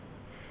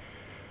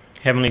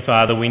Heavenly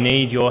Father, we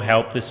need your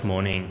help this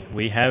morning.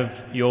 We have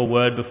your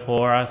word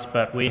before us,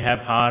 but we have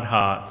hard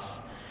hearts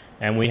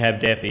and we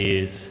have deaf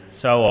ears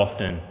so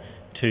often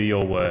to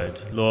your word.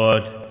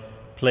 Lord,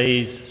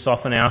 please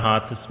soften our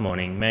hearts this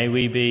morning. May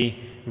we be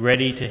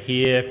ready to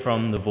hear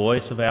from the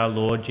voice of our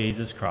Lord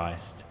Jesus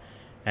Christ,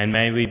 and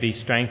may we be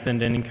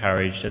strengthened and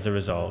encouraged as a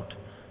result.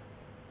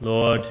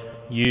 Lord,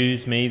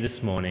 use me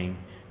this morning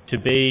to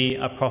be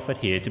a prophet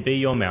here, to be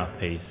your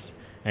mouthpiece,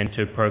 and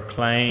to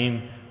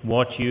proclaim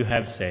what you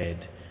have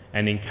said,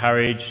 and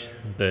encourage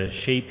the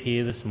sheep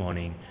here this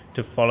morning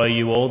to follow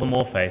you all the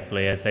more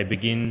faithfully as they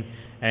begin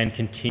and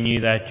continue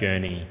that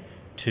journey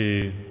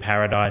to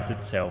paradise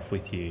itself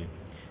with you.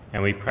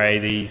 And we pray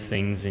these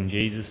things in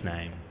Jesus'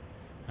 name.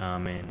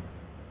 Amen.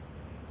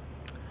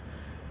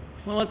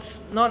 Well, it's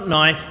not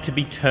nice to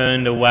be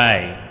turned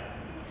away.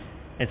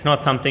 It's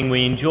not something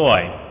we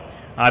enjoy.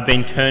 I've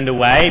been turned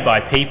away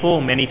by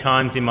people many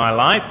times in my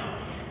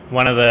life.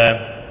 One of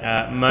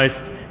the most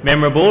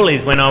memorable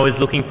is when I was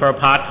looking for a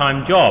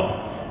part-time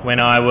job. When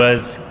I was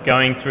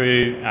going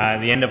through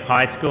the end of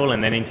high school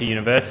and then into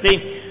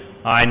university,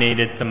 I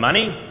needed some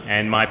money,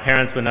 and my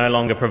parents were no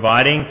longer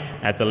providing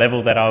at the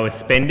level that I was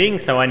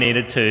spending, so I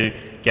needed to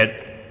get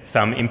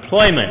some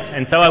employment.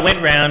 And so I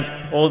went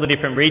round all the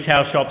different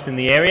retail shops in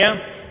the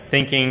area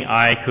thinking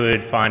I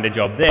could find a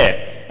job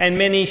there. And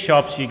many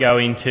shops you go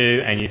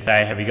into and you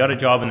say, have you got a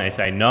job? And they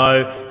say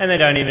no, and they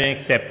don't even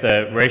accept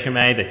the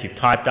resume that you've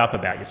typed up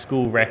about your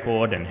school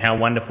record and how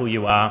wonderful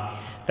you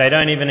are. They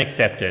don't even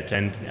accept it.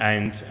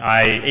 And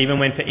I even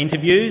went for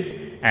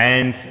interviews,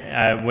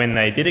 and when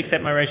they did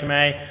accept my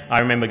resume, I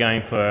remember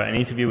going for an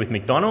interview with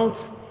McDonald's,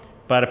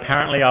 but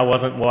apparently I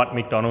wasn't what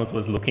McDonald's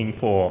was looking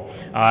for.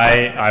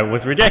 I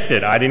was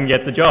rejected. I didn't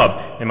get the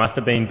job. There must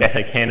have been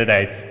better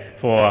candidates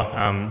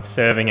for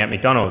serving at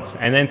McDonald's.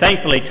 And then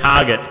thankfully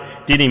Target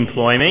did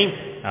employ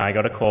me. I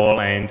got a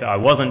call and I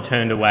wasn't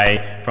turned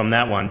away from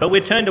that one. But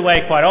we're turned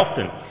away quite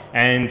often.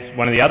 And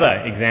one of the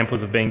other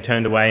examples of being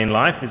turned away in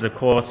life is, of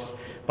course,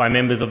 by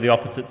members of the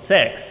opposite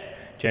sex.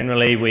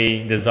 Generally,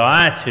 we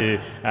desire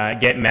to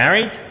get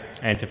married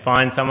and to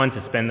find someone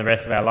to spend the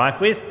rest of our life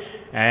with.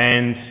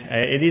 And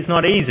it is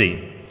not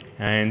easy.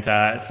 And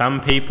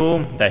some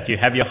people that you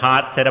have your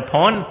heart set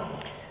upon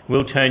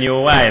will turn you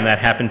away. And that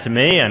happened to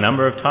me a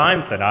number of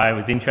times, that I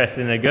was interested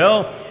in a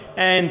girl,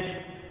 and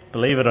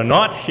believe it or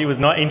not, she was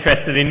not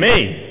interested in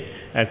me,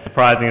 as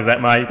surprising as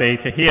that might be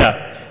to hear.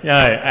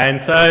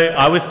 And so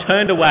I was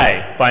turned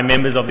away by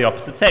members of the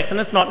opposite sex, and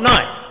it's not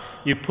nice.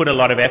 You put a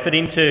lot of effort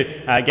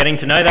into getting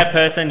to know that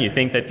person, you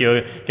think that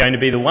you're going to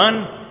be the one,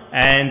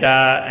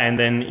 and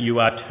then you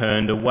are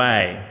turned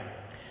away.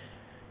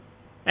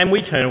 And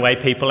we turn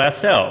away people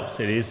ourselves.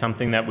 It is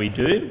something that we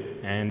do,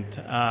 and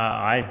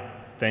I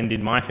then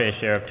did my fair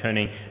share of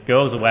turning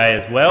girls away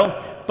as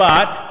well,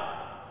 but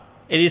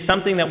it is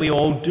something that we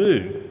all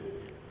do.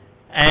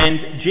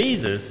 And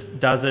Jesus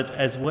does it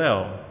as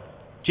well.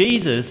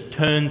 Jesus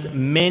turns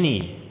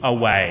many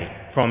away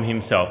from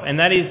himself. And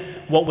that is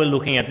what we're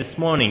looking at this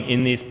morning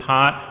in this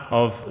part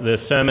of the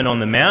Sermon on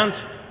the Mount.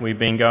 We've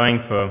been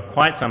going for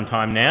quite some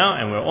time now,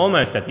 and we're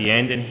almost at the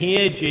end. And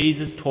here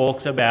Jesus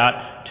talks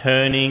about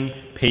turning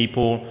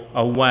people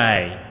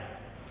away.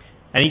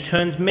 And he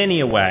turns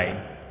many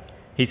away.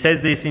 He says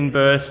this in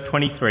verse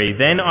 23,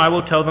 "Then I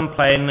will tell them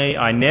plainly,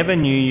 I never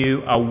knew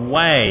you,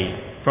 away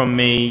from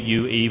me,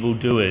 you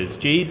evildoers."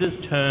 Jesus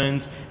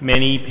turns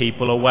many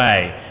people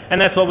away.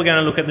 And that's what we're going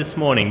to look at this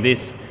morning, this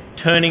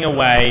turning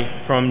away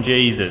from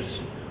Jesus.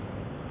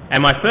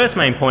 And my first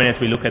main point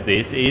as we look at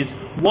this is,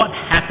 what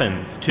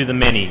happens to the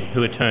many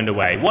who are turned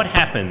away? What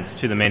happens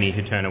to the many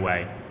who are turned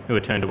away?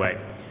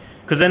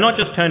 Because they're not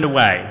just turned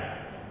away.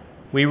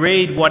 We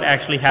read what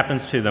actually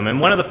happens to them.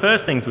 And one of the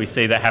first things we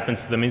see that happens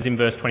to them is in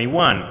verse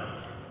 21.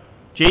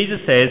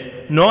 Jesus says,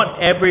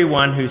 "Not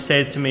everyone who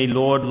says to me,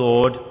 'Lord,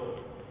 Lord,'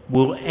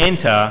 will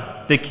enter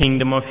the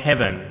kingdom of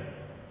heaven."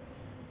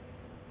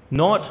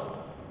 Not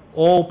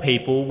all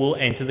people will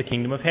enter the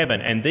kingdom of heaven.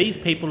 And these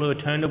people who are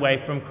turned away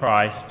from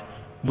Christ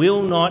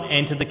will not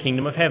enter the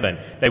kingdom of heaven.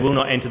 They will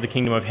not enter the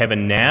kingdom of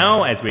heaven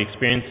now, as we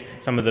experience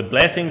some of the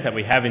blessings that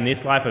we have in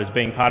this life as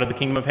being part of the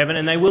kingdom of heaven,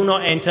 and they will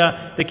not enter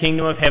the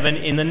kingdom of heaven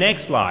in the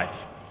next life.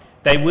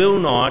 They will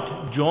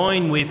not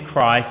join with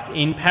Christ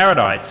in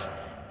paradise.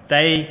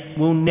 They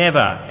will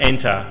never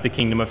enter the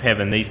kingdom of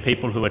heaven, these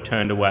people who are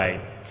turned away.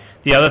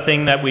 The other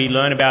thing that we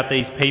learn about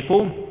these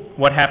people,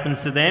 what happens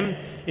to them,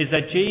 is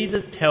that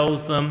Jesus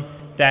tells them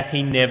that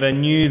he never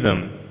knew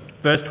them.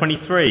 Verse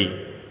 23,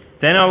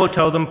 "Then I will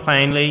tell them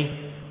plainly,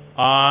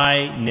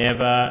 I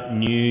never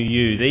knew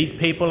you." These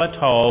people are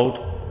told,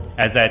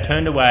 as they are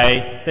turned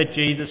away, that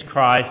Jesus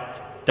Christ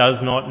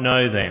does not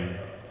know them.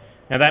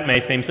 Now that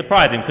may seem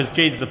surprising, because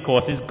Jesus, of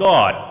course, is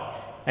God.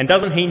 And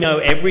doesn't he know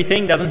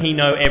everything? Doesn't he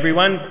know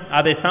everyone?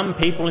 Are there some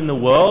people in the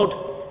world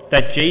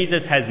that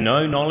Jesus has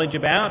no knowledge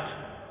about?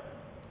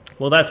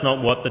 Well, that's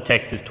not what the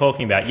text is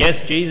talking about. Yes,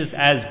 Jesus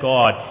as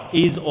God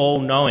is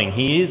all-knowing.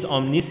 He is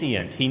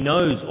omniscient. He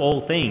knows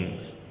all things.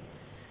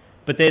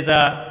 But there's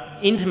a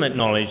intimate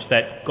knowledge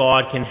that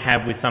God can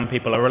have with some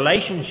people, a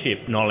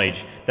relationship knowledge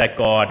that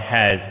God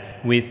has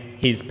with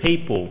his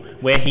people,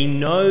 where he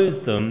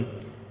knows them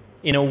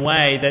in a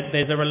way that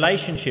there's a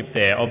relationship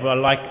there of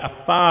like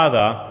a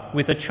father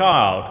with a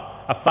child.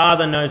 A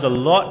father knows a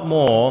lot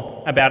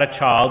more about a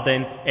child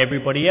than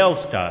everybody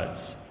else does.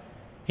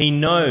 He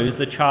knows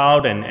the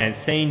child and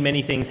has seen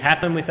many things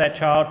happen with that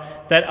child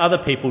that other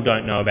people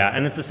don't know about.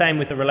 And it's the same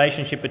with the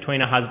relationship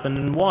between a husband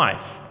and wife.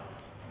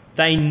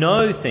 They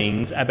know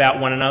things about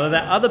one another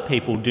that other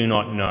people do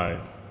not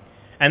know.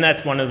 And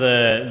that's one of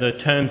the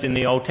terms in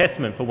the Old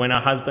Testament for when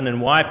a husband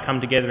and wife come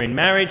together in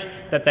marriage,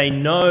 that they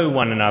know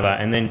one another,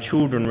 and then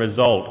children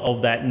result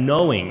of that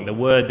knowing. The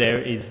word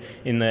there is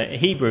in the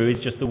Hebrew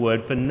is just the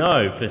word for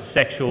know, for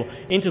sexual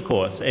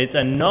intercourse. It's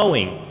a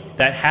knowing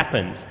that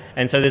happens.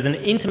 And so there's an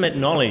intimate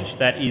knowledge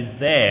that is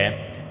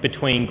there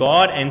between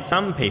God and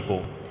some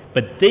people.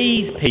 But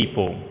these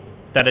people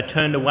that are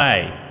turned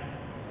away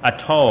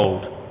are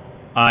told,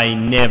 I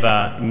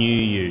never knew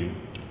you.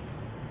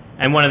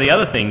 And one of the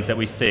other things that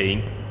we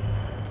see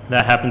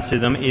that happens to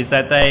them is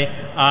that they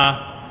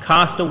are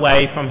cast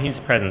away from his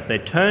presence.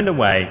 They're turned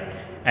away,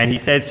 and he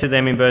says to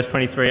them in verse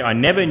 23, I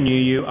never knew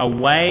you,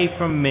 away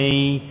from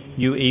me,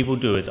 you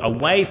evildoers.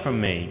 Away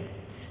from me.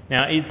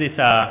 Now, is this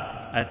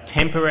a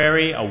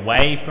temporary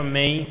away from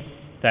me,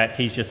 that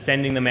he's just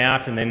sending them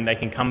out and then they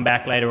can come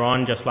back later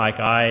on, just like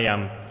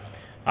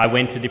I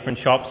went to different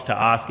shops to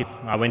ask if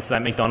I went to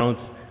that McDonald's,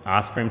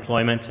 asked for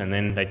employment, and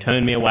then they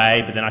turned me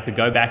away, but then I could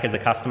go back as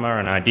a customer,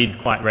 and I did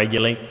quite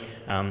regularly.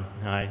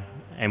 I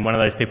am one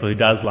of those people who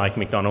does like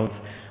McDonald's.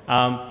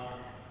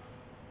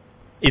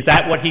 Is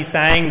that what he's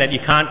saying, that you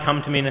can't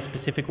come to me in a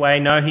specific way?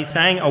 No, he's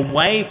saying,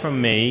 away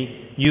from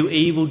me, you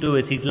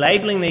evildoers. He's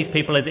labelling these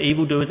people as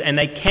evildoers, and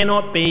they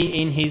cannot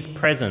be in his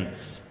presence.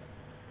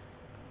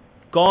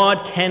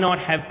 God cannot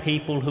have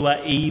people who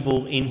are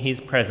evil in his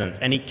presence,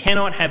 and he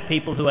cannot have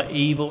people who are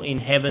evil in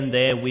heaven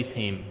there with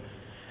him.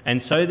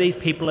 And so these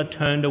people are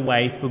turned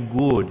away for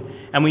good.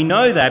 And we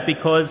know that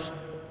because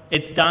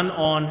it's done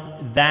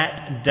on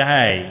that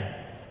day.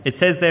 It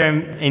says there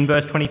in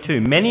verse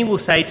 22, many will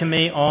say to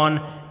me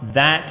on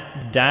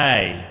that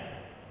day.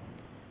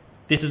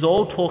 This is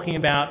all talking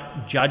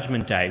about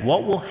Judgment Day.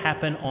 What will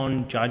happen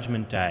on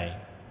Judgment Day?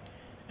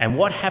 And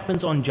what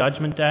happens on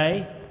Judgment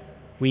Day,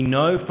 we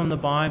know from the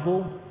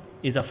Bible,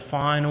 is a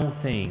final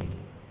thing.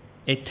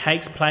 It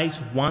takes place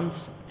once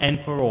and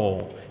for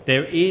all.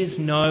 There is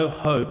no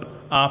hope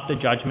after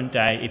Judgment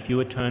Day if you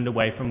are turned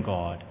away from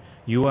God.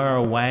 You are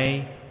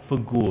away for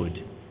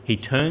good. He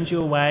turns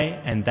you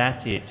away, and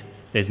that's it.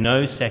 There's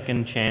no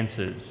second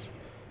chances.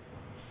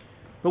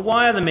 But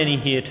why are the many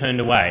here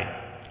turned away?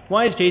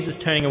 Why is Jesus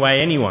turning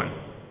away anyone?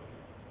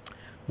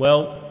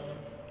 Well,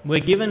 we're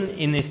given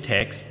in this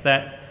text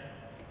that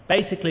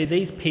basically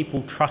these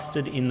people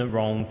trusted in the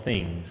wrong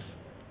things.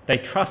 They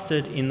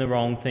trusted in the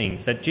wrong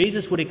things. That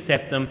Jesus would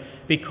accept them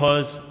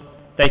because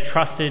they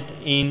trusted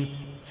in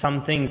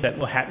some things that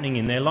were happening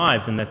in their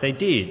lives and that they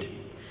did.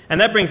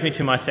 And that brings me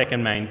to my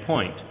second main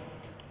point.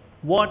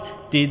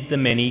 What did the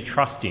many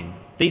trust in?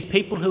 These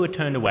people who were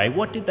turned away,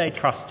 what did they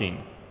trust in?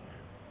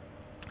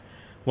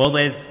 Well,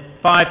 there's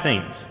 5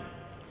 things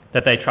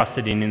that they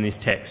trusted in this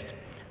text.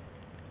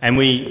 And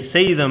we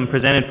see them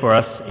presented for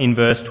us in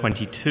verse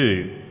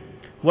 22.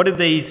 What did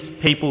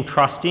these people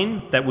trust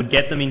in that would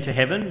get them into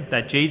heaven,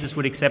 that Jesus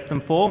would accept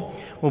them for?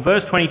 Well,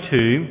 verse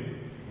 22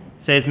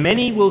 says,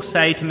 many will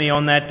say to me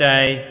on that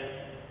day,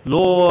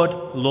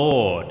 Lord,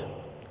 Lord.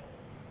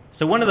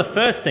 So one of the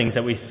first things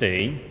that we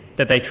see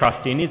that they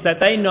trust in is that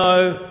they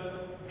know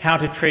how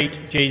to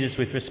treat Jesus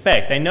with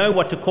respect. They know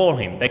what to call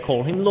him. They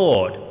call him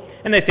Lord.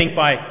 And they think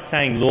by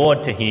saying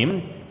Lord to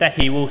him that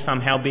he will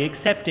somehow be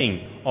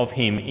accepting of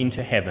him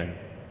into heaven.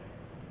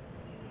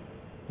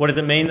 What does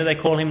it mean that they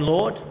call him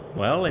Lord?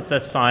 Well, it's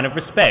a sign of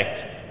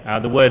respect.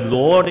 The word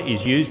Lord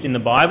is used in the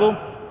Bible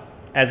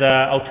as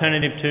an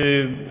alternative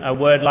to a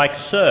word like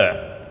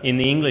Sir in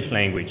the English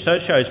language. So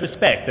it shows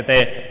respect, that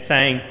they're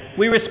saying,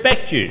 we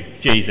respect you,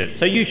 Jesus,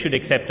 so you should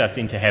accept us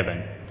into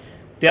heaven.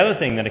 The other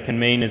thing that it can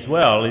mean as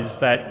well is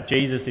that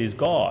Jesus is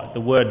God.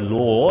 The word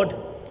Lord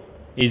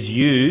is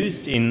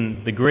used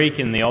in the Greek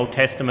in the Old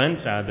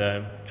Testament,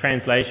 the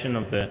translation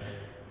of the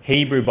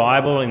Hebrew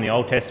Bible in the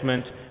Old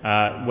Testament,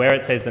 where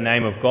it says the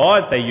name of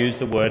God, they use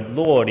the word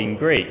Lord in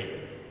Greek.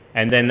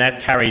 And then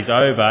that carries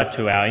over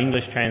to our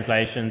English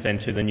translations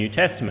and to the New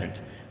Testament,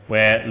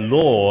 where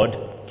Lord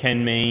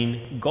can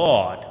mean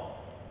God.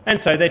 And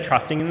so they're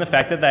trusting in the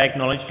fact that they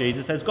acknowledge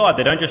Jesus as God.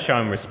 They don't just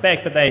show him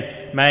respect, but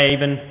they may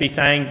even be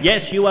saying,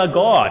 yes, you are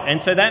God.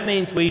 And so that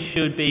means we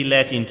should be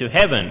let into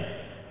heaven.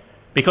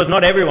 Because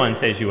not everyone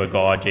says you are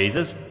God,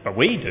 Jesus, but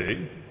we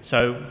do.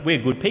 So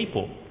we're good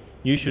people.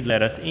 You should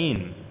let us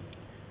in.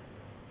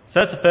 So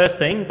that's the first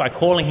thing. By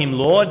calling him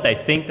Lord,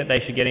 they think that they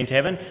should get into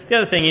heaven. The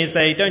other thing is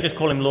they don't just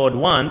call him Lord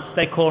once,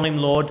 they call him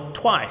Lord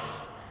twice.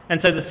 And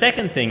so the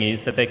second thing is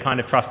that they're kind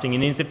of trusting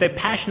in is if they're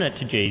passionate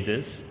to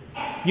Jesus,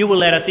 you will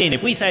let us in.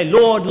 If we say,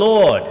 Lord,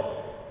 Lord,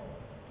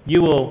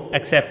 you will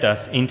accept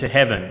us into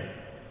heaven.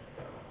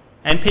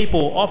 And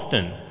people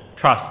often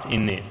trust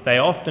in this. They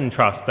often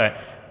trust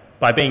that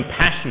by being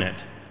passionate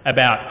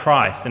about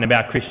Christ and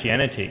about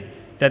Christianity,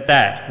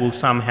 that will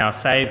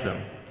somehow save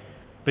them.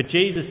 But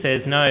Jesus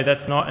says, no,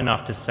 that's not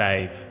enough to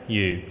save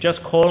you.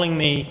 Just calling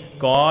me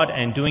God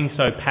and doing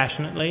so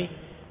passionately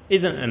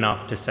isn't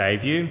enough to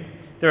save you.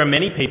 There are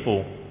many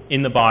people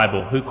in the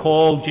Bible who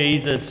call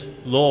Jesus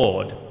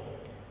Lord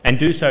and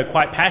do so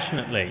quite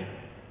passionately,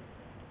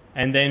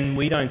 and then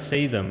we don't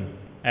see them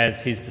as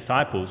his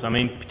disciples. I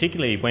mean,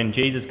 particularly when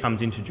Jesus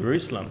comes into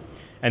Jerusalem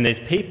and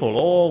there's people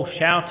all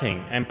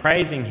shouting and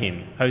praising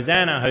him,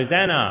 Hosanna,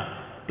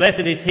 Hosanna,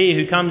 blessed is he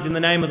who comes in the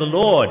name of the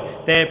Lord.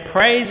 They're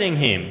praising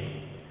him.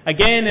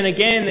 Again and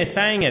again they're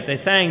saying it.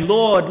 They're saying,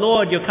 Lord,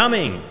 Lord, you're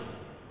coming.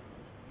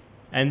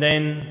 And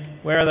then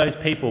where are those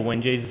people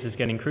when Jesus is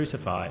getting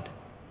crucified?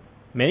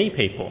 Many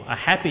people are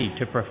happy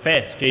to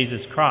profess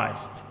Jesus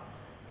Christ,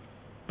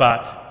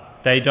 but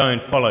they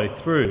don't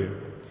follow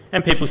through.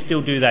 And people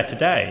still do that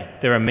today.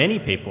 There are many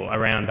people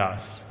around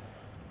us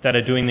that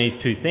are doing these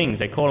two things.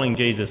 They're calling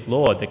Jesus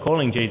Lord, they're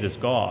calling Jesus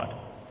God.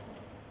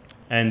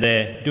 And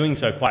they're doing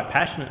so quite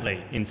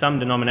passionately in some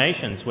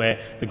denominations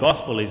where the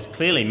gospel is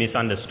clearly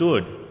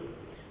misunderstood.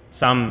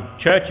 Some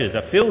churches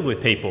are filled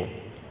with people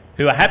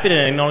who are happy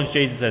to acknowledge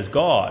Jesus as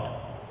God,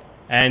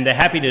 and they're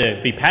happy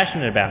to be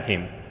passionate about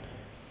him,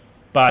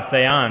 but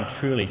they aren't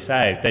truly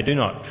saved. They do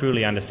not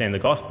truly understand the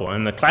gospel.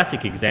 And the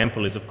classic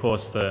example is, of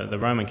course, the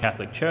Roman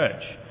Catholic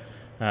Church.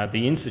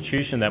 The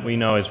institution that we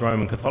know as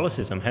Roman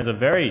Catholicism has a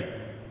very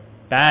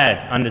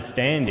bad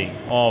understanding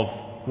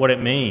of what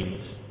it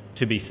means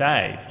to be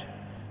saved.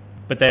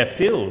 But they're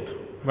filled,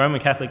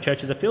 Roman Catholic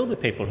churches are filled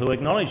with people who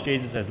acknowledge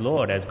Jesus as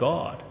Lord, as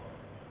God,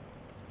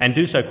 and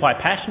do so quite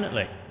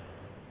passionately.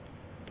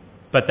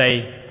 But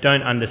they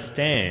don't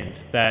understand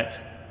that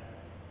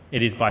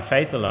it is by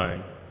faith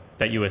alone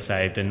that you are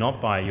saved and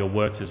not by your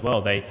works as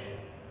well. They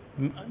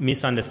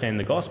misunderstand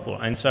the gospel.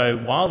 And so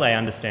while they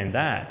understand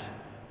that,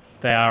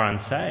 they are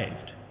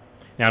unsaved.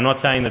 Now, I'm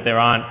not saying that there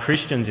aren't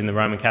Christians in the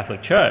Roman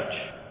Catholic Church,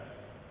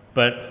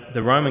 but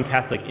the Roman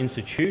Catholic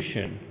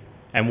institution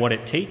and what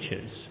it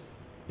teaches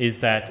is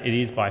that it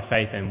is by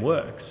faith and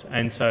works.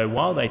 And so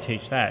while they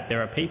teach that,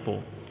 there are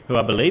people who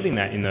are believing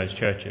that in those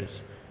churches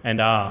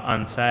and are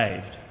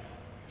unsaved.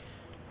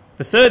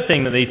 The third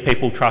thing that these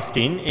people trust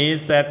in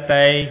is that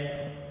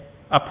they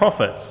are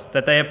prophets,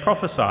 that they have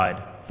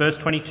prophesied. Verse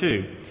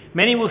 22,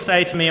 many will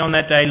say to me on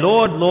that day,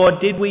 Lord, Lord,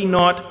 did we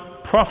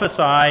not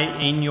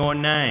prophesy in your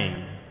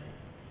name?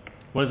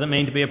 What does it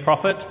mean to be a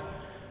prophet?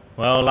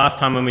 Well, last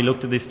time when we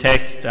looked at this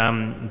text,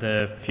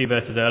 the few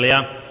verses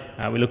earlier,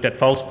 we looked at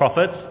false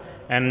prophets,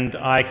 and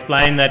I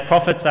explained that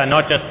prophets are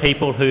not just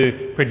people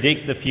who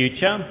predict the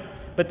future,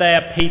 but they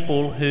are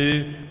people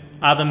who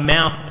are the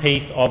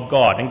mouthpiece of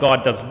God. And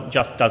God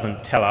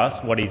doesn't tell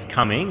us what is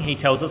coming. He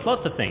tells us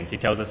lots of things. He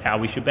tells us how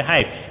we should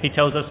behave. He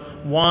tells us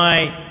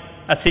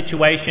why a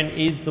situation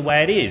is the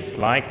way it is,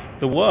 like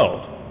the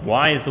world.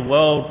 Why is the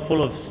world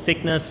full of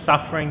sickness,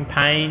 suffering,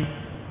 pain?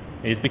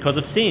 It is because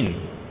of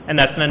sin. And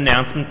that's an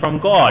announcement from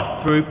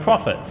God through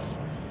prophets.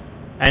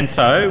 And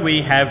so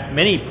we have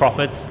many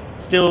prophets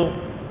still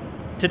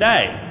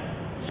today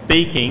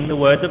speaking the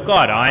words of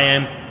God. I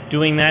am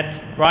doing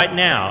that right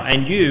now.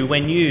 And you,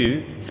 when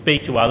you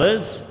speak to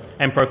others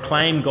and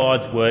proclaim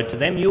God's word to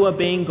them, you are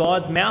being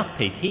God's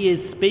mouthpiece. He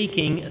is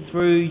speaking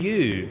through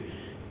you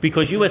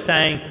because you are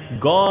saying,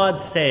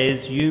 God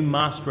says you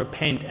must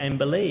repent and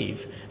believe.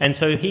 And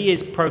so he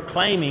is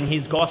proclaiming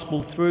his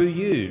gospel through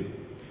you.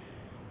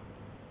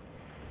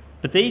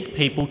 But these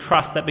people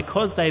trust that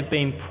because they've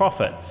been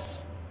prophets,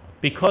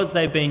 because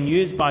they've been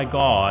used by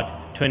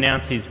God to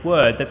announce his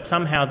word, that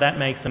somehow that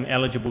makes them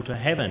eligible to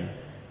heaven.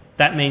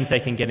 That means they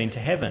can get into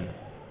heaven.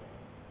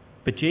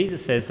 But Jesus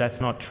says that's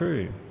not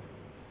true.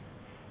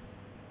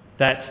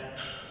 That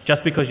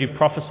just because you've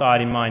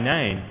prophesied in my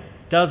name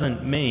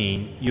doesn't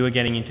mean you are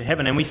getting into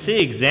heaven. And we see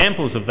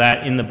examples of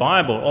that in the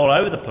Bible all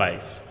over the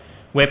place,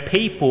 where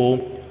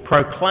people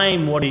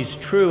proclaim what is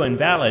true and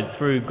valid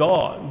through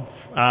God,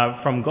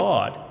 from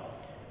God,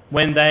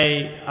 when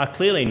they are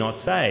clearly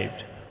not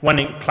saved. One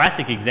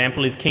classic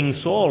example is King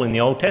Saul in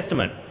the Old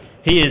Testament.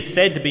 He is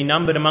said to be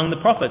numbered among the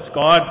prophets.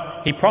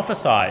 He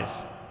prophesies.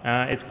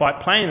 It's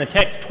quite plain in the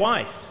text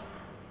twice.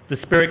 The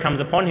Spirit comes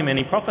upon him and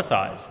he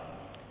prophesies.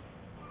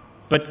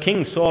 But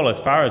King Saul,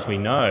 as far as we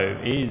know,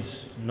 is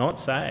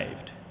not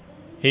saved.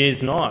 He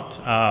is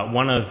not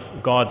one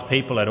of God's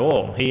people at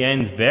all. He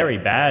ends very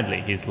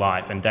badly his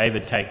life, and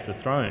David takes the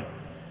throne.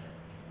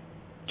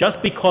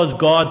 Just because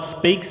God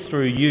speaks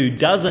through you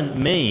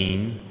doesn't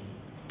mean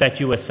that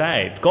you are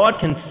saved. God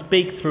can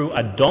speak through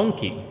a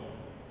donkey.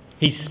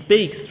 He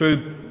speaks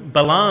through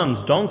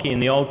Balaam's donkey in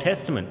the Old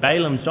Testament,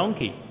 Balaam's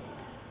donkey.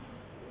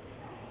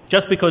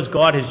 Just because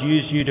God has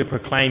used you to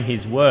proclaim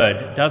his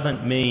word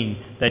doesn't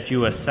mean that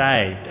you are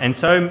saved. And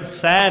so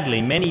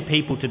sadly, many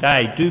people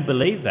today do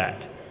believe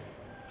that.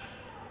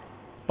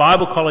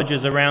 Bible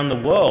colleges around the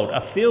world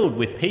are filled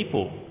with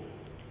people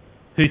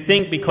who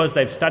think because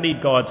they've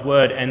studied God's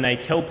word and they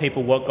tell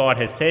people what God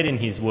has said in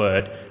his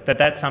word,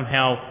 that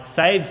somehow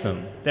saves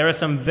them. There are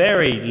some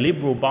very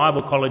liberal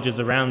Bible colleges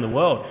around the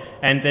world,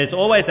 and there's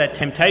always that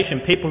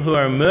temptation. People who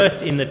are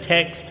immersed in the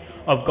text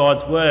of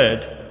God's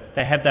Word,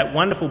 they have that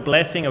wonderful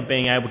blessing of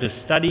being able to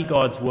study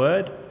God's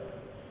Word.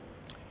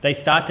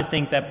 They start to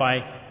think that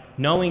by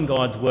knowing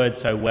God's Word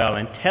so well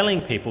and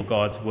telling people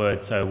God's Word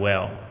so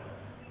well,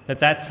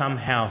 that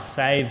somehow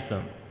saves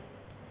them.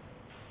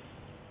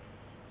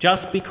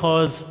 Just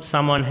because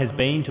someone has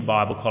been to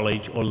Bible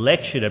college or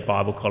lectured at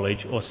Bible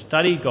college or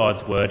studied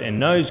God's Word and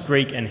knows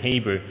Greek and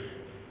Hebrew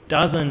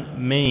doesn't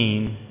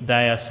mean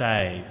they are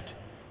saved.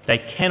 They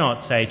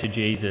cannot say to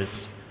Jesus,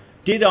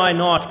 "Did I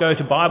not go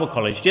to Bible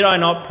college? Did I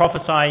not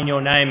prophesy in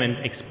your name and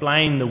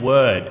explain the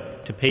Word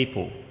to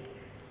people?"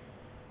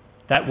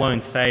 That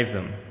won't save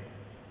them.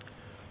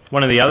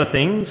 One of the other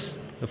things,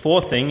 the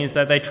fourth thing, is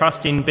that they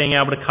trust in being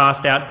able to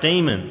cast out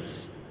demons.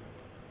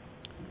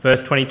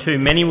 Verse 22,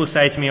 "Many will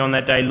say to me on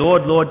that day,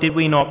 'Lord, Lord, did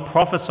we not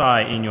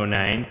prophesy in your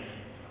name,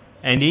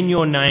 and in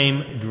your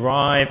name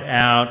drive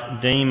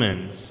out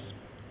demons?'"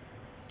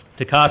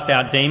 To cast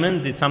out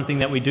demons is something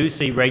that we do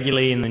see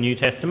regularly in the New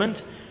Testament,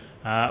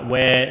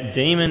 where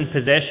demon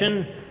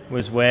possession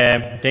was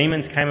where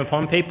demons came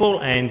upon people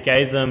and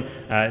gave them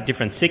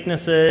different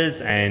sicknesses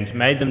and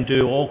made them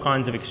do all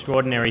kinds of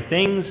extraordinary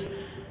things.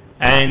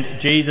 And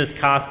Jesus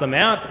cast them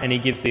out, and he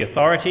gives the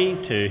authority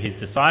to his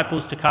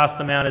disciples to cast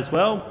them out as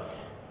well.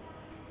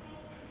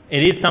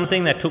 It is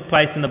something that took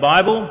place in the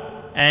Bible,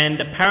 and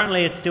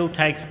apparently it still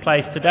takes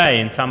place today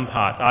in some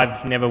parts.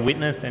 I've never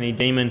witnessed any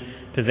demon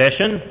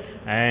possession,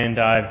 and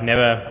I've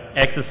never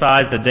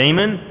exorcised a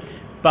demon,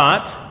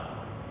 but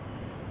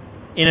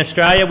in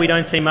Australia we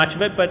don't see much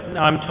of it, but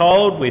I'm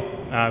told with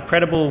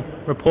credible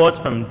reports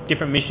from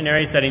different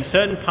missionaries that in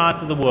certain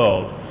parts of the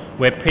world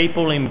where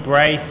people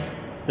embrace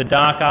the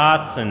dark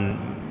arts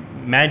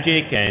and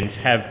magic and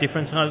have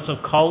different kinds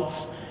of cults,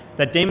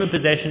 that demon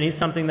possession is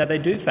something that they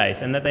do face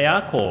and that they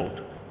are called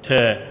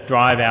to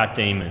drive out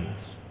demons.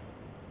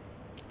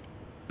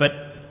 But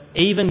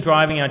even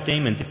driving out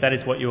demons, if that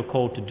is what you're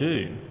called to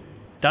do,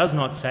 does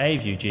not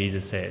save you,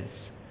 Jesus says.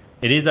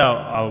 It is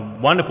a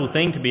wonderful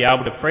thing to be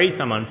able to free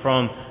someone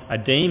from a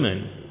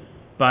demon,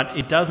 but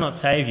it does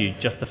not save you,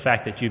 just the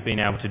fact that you've been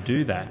able to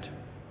do that.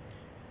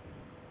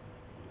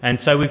 And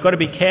so we've got to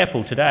be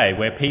careful today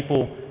where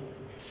people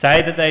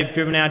say that they've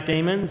driven out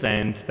demons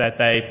and that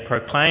they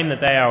proclaim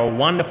that they are a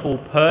wonderful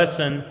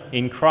person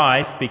in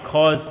Christ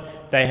because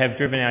they have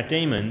driven out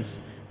demons,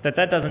 that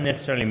doesn't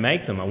necessarily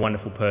make them a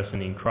wonderful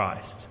person in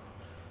Christ.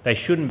 They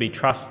shouldn't be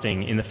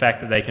trusting in the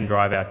fact that they can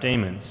drive out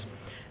demons.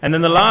 And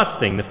then the last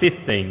thing, the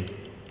fifth thing,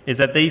 is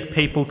that these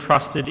people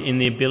trusted in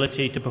the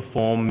ability to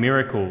perform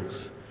miracles.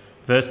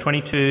 Verse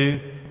 22,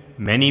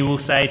 "Many will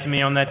say to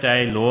me on that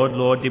day, 'Lord,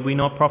 Lord, did we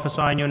not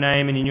prophesy in your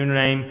name and in your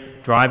name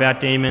drive out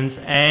demons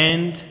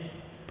and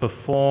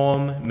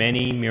perform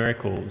many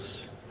miracles?'"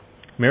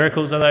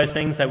 Miracles are those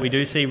things that we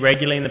do see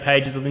regularly in the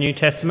pages of the New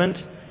Testament,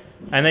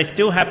 and they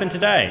still happen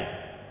today.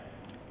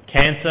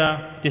 Cancer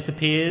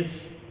disappears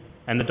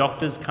and the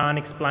doctors can't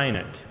explain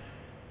it.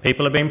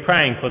 People have been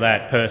praying for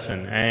that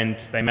person and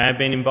they may have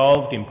been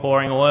involved in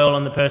pouring oil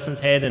on the person's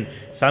head and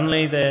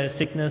suddenly the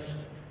sickness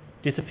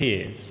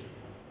disappears.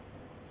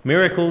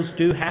 Miracles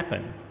do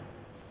happen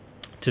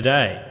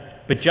today,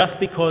 but just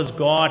because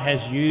God has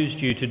used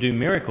you to do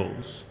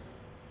miracles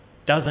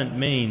doesn't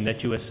mean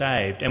that you are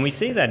saved. And we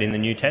see that in the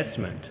New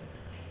Testament,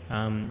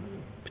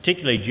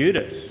 particularly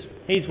Judas.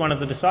 He's one of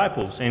the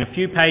disciples. And a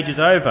few pages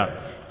over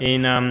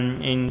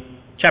in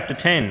chapter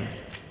 10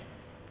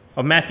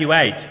 of Matthew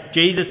 8,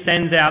 Jesus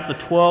sends out the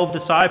 12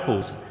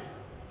 disciples.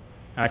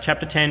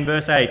 Chapter 10,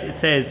 verse 8, it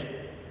says,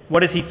 what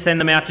does he send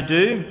them out to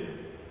do?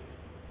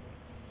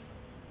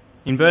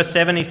 In verse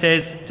 7 he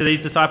says to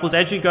these disciples,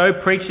 "As you go,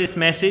 preach this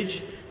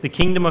message, the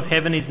kingdom of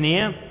heaven is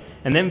near."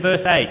 And then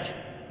verse 8,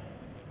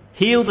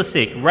 "Heal the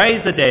sick,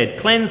 raise the dead,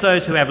 cleanse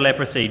those who have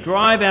leprosy,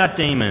 drive out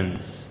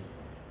demons."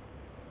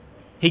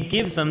 He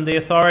gives them the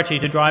authority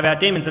to drive out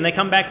demons, and they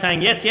come back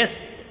saying, yes,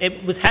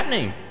 it was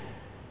happening.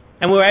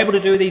 And we were able to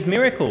do these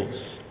miracles.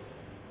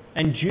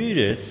 And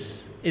Judas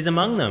is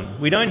among them.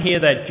 We don't hear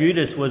that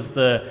Judas was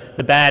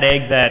the bad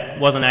egg that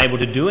wasn't able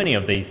to do any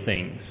of these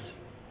things.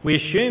 We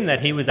assume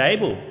that he was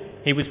able.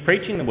 He was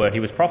preaching the word, he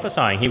was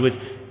prophesying, he was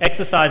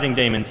exorcising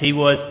demons, he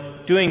was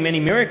doing many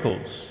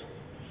miracles.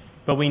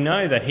 But we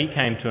know that he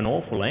came to an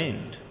awful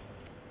end.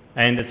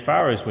 And as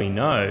far as we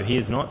know, he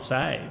is not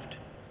saved.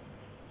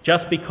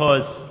 Just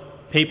because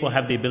people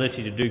have the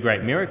ability to do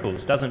great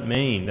miracles doesn't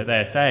mean that they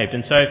are saved.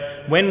 And so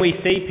when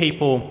we see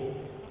people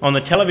on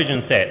the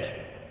television set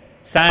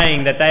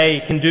saying that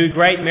they can do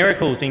great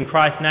miracles in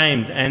Christ's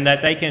name and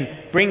that they can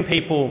bring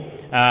people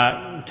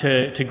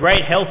to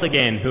great health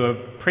again who are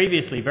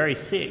previously very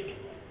sick,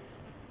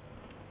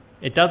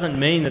 it doesn't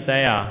mean that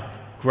they are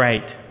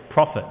great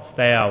prophets.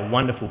 They are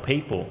wonderful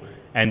people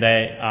and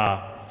they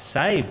are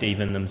saved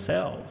even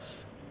themselves.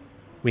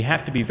 We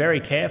have to be very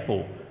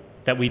careful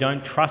that we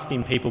don't trust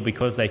in people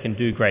because they can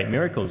do great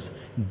miracles.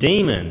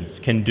 Demons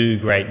can do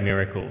great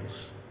miracles.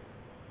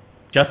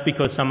 Just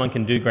because someone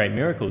can do great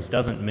miracles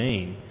doesn't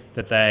mean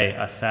that they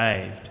are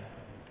saved.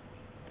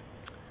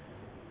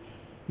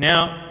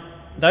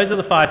 Now, those are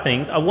the 5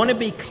 things. I want to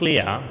be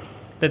clear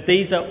that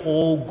these are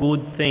all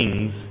good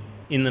things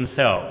in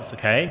themselves,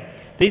 okay?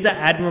 These are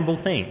admirable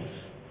things.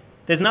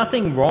 There's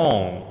nothing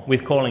wrong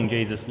with calling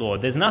Jesus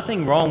Lord. There's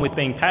nothing wrong with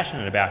being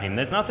passionate about him.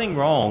 There's nothing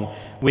wrong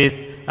with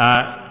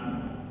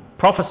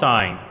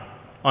prophesying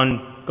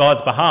on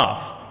God's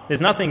behalf.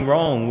 There's nothing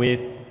wrong with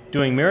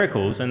doing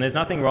miracles, and there's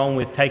nothing wrong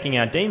with taking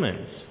out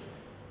demons.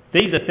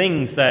 These are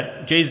things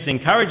that Jesus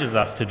encourages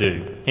us to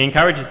do. He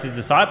encourages his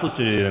disciples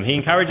to do them. He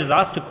encourages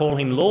us to call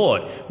him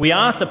Lord. We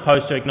are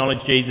supposed to acknowledge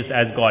Jesus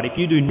as God. If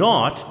you do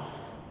not,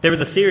 there is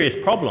a serious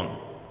problem.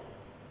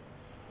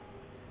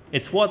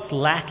 It's what's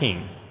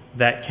lacking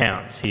that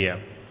counts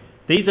here.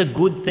 These are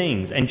good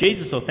things, and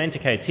Jesus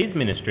authenticates his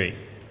ministry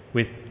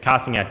with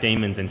casting out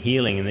demons and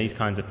healing and these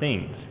kinds of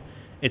things.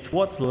 It's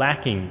what's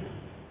lacking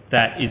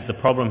that is the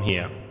problem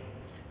here.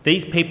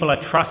 These people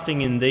are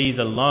trusting in these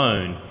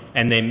alone,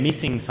 and they're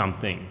missing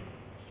something.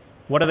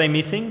 What are they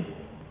missing?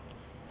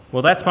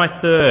 Well, that's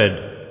my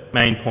third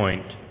main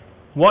point.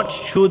 What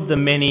should the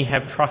many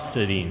have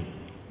trusted in?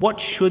 What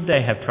should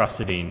they have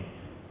trusted in?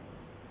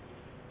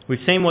 We've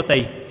seen what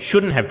they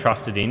shouldn't have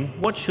trusted in.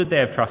 What should they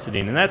have trusted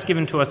in? And that's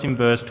given to us in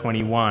verse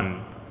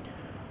 21.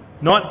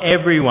 Not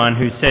everyone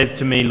who says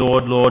to me,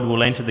 Lord, Lord,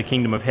 will enter the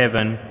kingdom of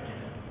heaven,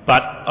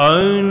 but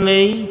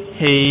only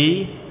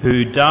he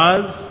who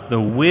does the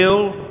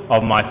will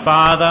of my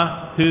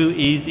Father who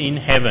is in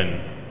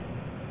heaven.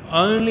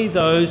 Only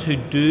those who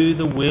do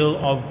the will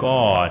of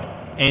God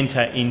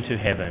enter into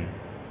heaven.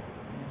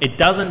 It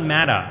doesn't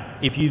matter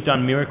if you've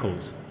done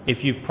miracles,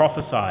 if you've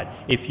prophesied,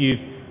 if you've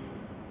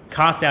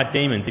cast out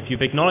demons, if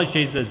you've acknowledged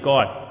Jesus as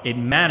God. It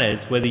matters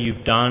whether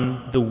you've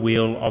done the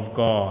will of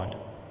God.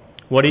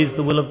 What is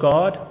the will of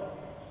God?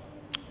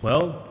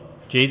 Well,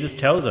 Jesus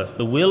tells us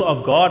the will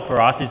of God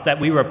for us is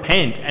that we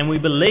repent and we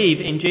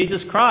believe in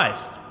Jesus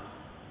Christ.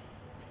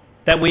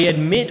 That we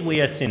admit we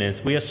are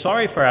sinners, we are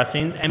sorry for our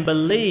sins, and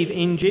believe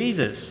in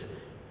Jesus.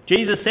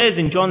 Jesus says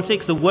in John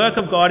 6, the work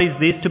of God is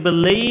this, to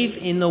believe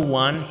in the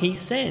one he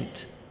sent.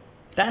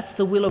 That's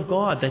the will of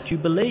God, that you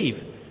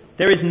believe.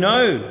 There is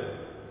no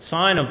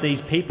sign of these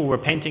people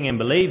repenting and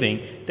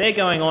believing. They're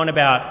going on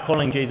about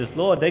calling Jesus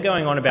Lord. They're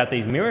going on about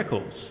these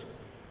miracles.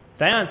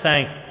 They aren't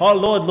saying, oh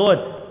Lord,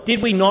 Lord,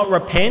 did we not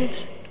repent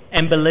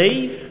and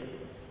believe?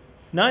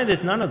 No,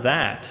 there's none of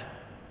that.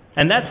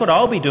 And that's what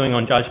I'll be doing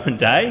on Judgment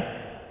Day.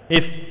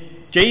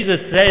 If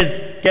Jesus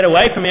says, get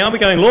away from me, I'll be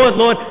going, Lord,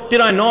 Lord,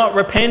 did I not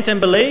repent and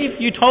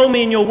believe? You told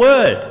me in your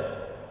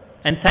word.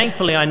 And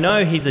thankfully I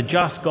know he's a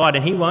just God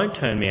and he won't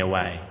turn me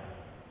away.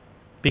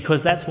 Because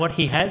that's what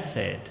he has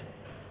said.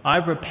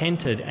 I've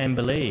repented and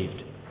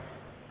believed.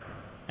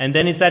 And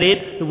then is that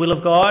it, the will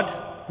of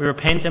God? We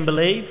repent and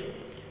believe?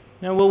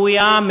 No, well, we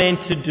are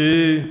meant to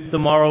do the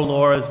moral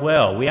law as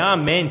well. We are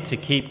meant to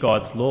keep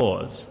God's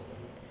laws.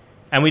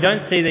 And we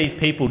don't see these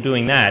people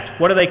doing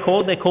that. What are they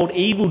called? They're called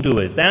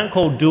evildoers. They aren't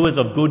called doers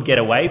of good, get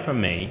away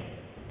from me.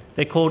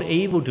 They're called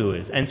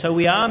evildoers. And so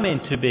we are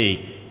meant to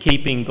be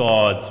keeping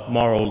God's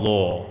moral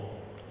law.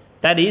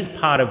 That is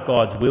part of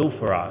God's will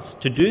for us,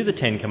 to do the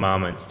 10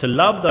 Commandments, to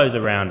love those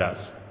around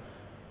us.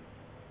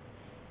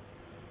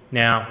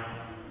 Now,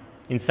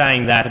 in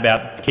saying that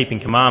about keeping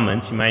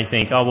commandments, you may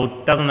think, oh,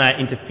 well, doesn't that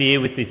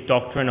interfere with this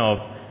doctrine of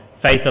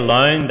faith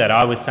alone that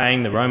I was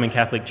saying the Roman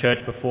Catholic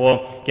Church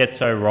before gets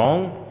so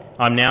wrong?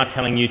 I'm now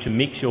telling you to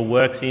mix your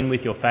works in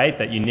with your faith,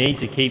 that you need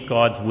to keep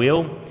God's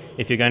will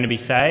if you're going to be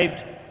saved.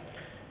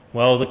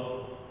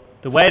 Well,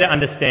 the way to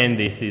understand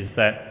this is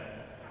that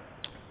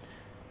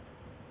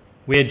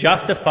we are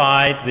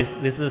justified.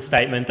 This is a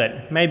statement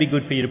that may be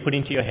good for you to put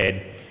into your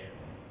head.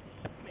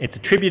 It's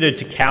attributed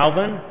to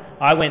Calvin.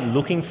 I went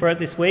looking for it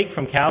this week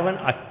from Calvin.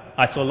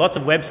 I saw lots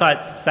of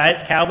websites say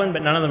it's Calvin,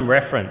 but none of them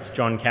referenced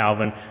John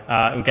Calvin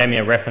and gave me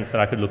a reference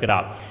that I could look it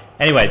up.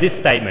 Anyway, this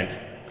statement: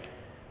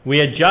 we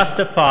are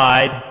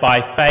justified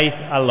by faith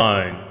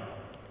alone,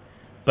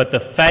 but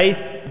the faith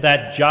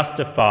that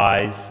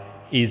justifies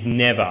is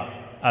never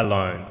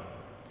alone.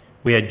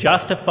 We are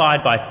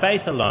justified by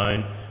faith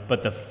alone,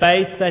 but the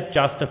faith that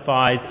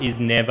justifies is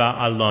never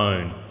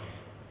alone.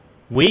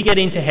 We get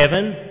into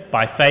heaven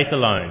by faith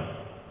alone.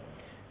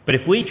 But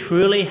if we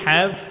truly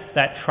have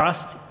that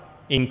trust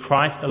in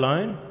Christ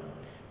alone,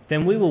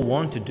 then we will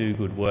want to do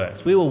good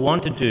works. We will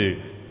want to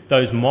do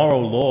those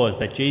moral laws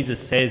that Jesus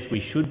says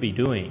we should be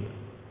doing.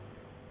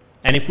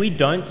 And if we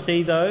don't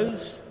see those,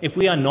 if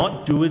we are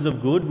not doers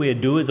of good, we are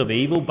doers of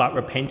evil but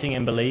repenting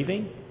and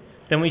believing,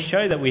 then we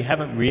show that we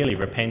haven't really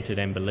repented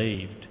and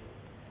believed,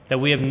 that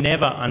we have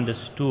never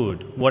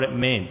understood what it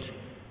meant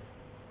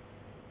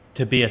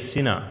to be a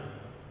sinner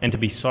and to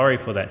be sorry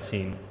for that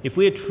sin. If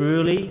we are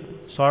truly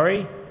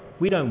sorry,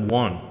 we don't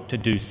want to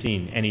do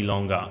sin any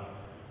longer.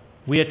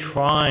 We are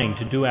trying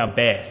to do our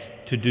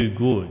best to do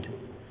good.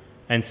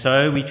 And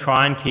so we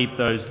try and keep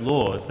those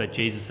laws that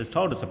Jesus has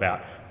told us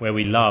about, where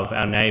we love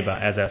our neighbour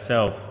as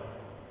ourselves.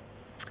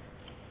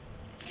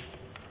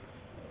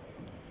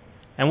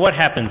 And what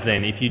happens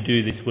then if you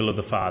do this will of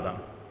the Father?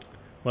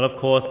 Well,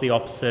 of course, the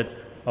opposite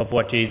of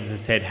what Jesus has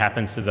said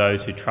happens to those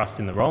who trust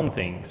in the wrong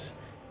things.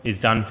 is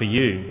done for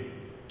you.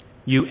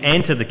 You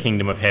enter the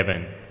kingdom of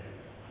heaven.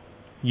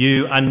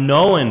 You are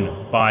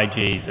known by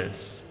Jesus.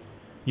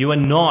 You are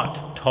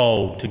not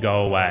told to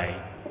go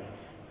away.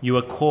 You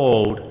are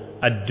called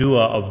a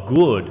doer of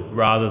good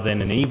rather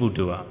than an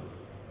evildoer.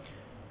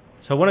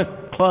 So I want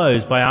to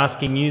close by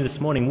asking you this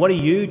morning, what are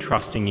you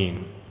trusting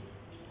in?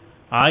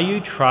 Are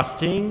you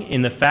trusting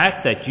in the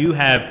fact that you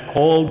have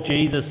called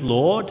Jesus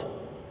Lord?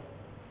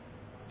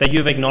 That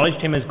you've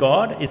acknowledged him as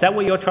God? Is that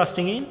what you're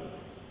trusting in?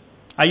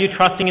 Are you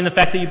trusting in the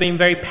fact that you've been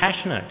very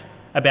passionate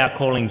about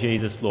calling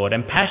Jesus Lord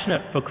and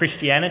passionate for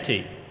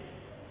Christianity?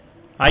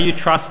 Are you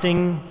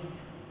trusting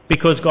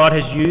because God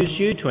has used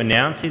you to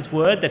announce his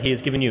word, that he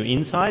has given you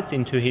insights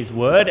into his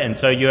word, and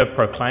so you have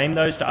proclaimed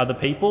those to other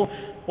people?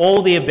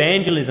 All the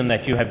evangelism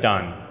that you have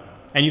done,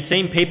 and you've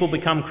seen people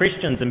become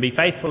Christians and be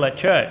faithful at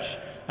church,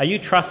 are you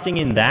trusting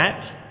in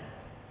that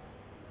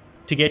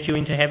to get you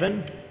into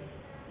heaven?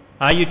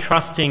 Are you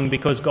trusting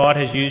because God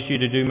has used you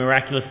to do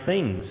miraculous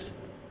things?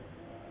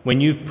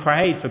 When you've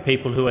prayed for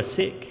people who are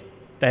sick,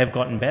 they have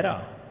gotten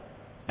better.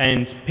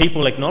 And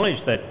people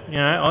acknowledge that,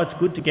 it's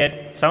good to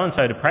get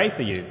so-and-so to pray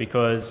for you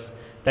because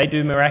they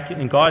do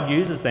miraculous, and God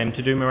uses them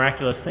to do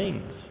miraculous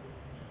things.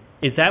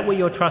 Is that what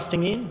you're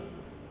trusting in?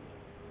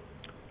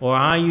 Or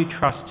are you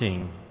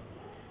trusting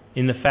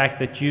in the fact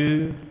that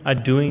you are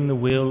doing the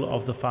will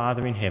of the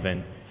Father in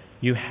heaven?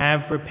 You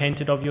have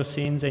repented of your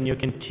sins and you're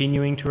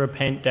continuing to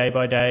repent day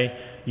by day.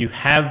 You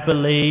have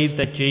believed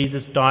that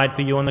Jesus died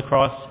for you on the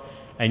cross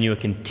and you are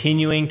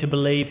continuing to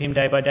believe him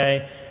day by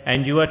day,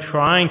 and you are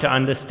trying to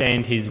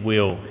understand his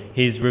will,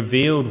 his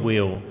revealed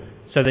will,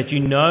 so that you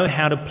know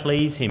how to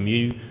please him.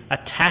 You are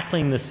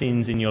tackling the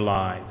sins in your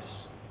lives.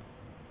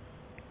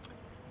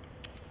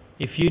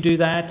 If you do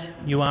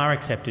that, you are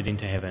accepted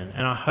into heaven.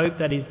 And I hope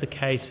that is the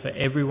case for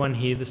everyone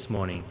here this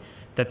morning,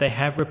 that they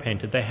have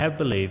repented, they have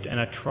believed, and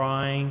are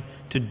trying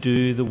to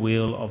do the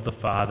will of the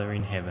Father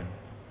in heaven.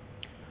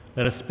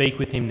 Let us speak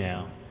with him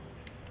now.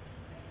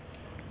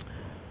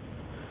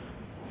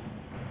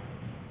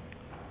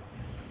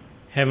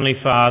 Heavenly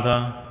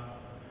Father,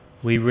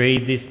 we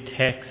read this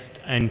text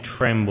and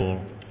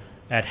tremble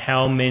at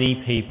how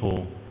many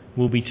people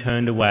will be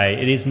turned away.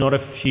 It is not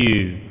a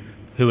few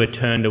who are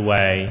turned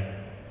away,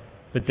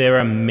 but there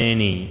are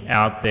many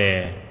out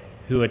there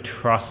who are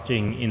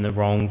trusting in the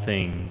wrong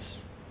things.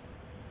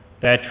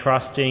 They're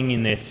trusting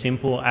in their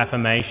simple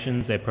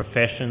affirmations, their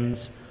professions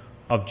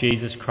of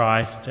Jesus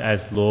Christ as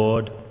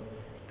Lord.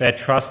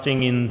 They're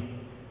trusting in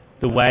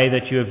the way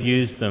that you have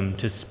used them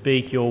to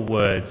speak your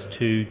words,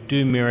 to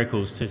do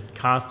miracles, to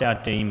cast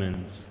out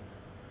demons.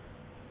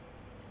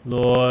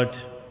 Lord,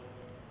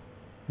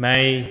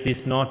 may this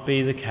not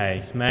be the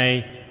case.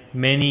 May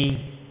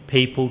many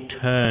people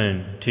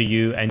turn to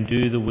you and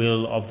do the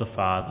will of the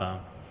Father.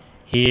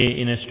 Here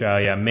in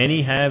Australia,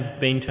 many have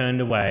been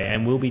turned away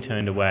and will be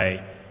turned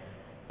away.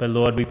 But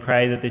Lord, we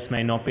pray that this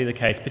may not be the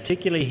case,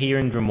 particularly here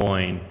in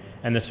Drummoyne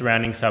and the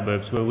surrounding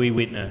suburbs where we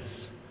witness.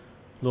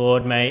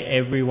 Lord, may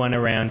everyone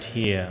around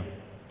here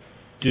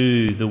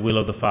do the will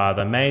of the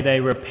Father. May they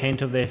repent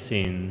of their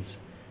sins,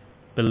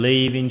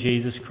 believe in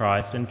Jesus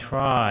Christ, and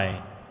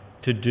try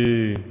to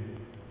do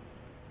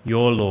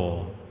your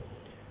law.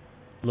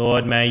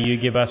 Lord, may you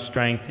give us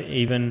strength,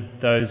 even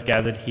those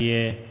gathered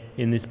here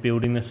in this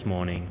building this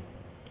morning,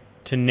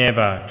 to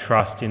never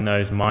trust in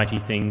those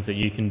mighty things that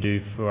you can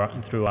do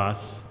through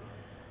us,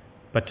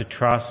 but to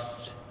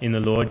trust in the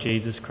Lord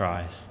Jesus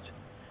Christ,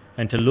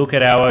 and to look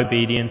at our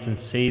obedience and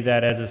see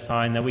that as a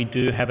sign that we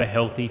do have a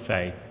healthy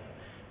faith.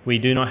 We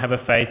do not have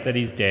a faith that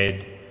is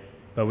dead,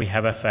 but we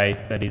have a faith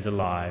that is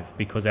alive,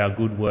 because our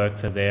good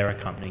works are there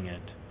accompanying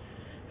it.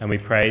 And we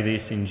pray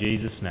this in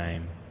Jesus'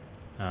 name.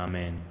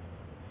 Amen.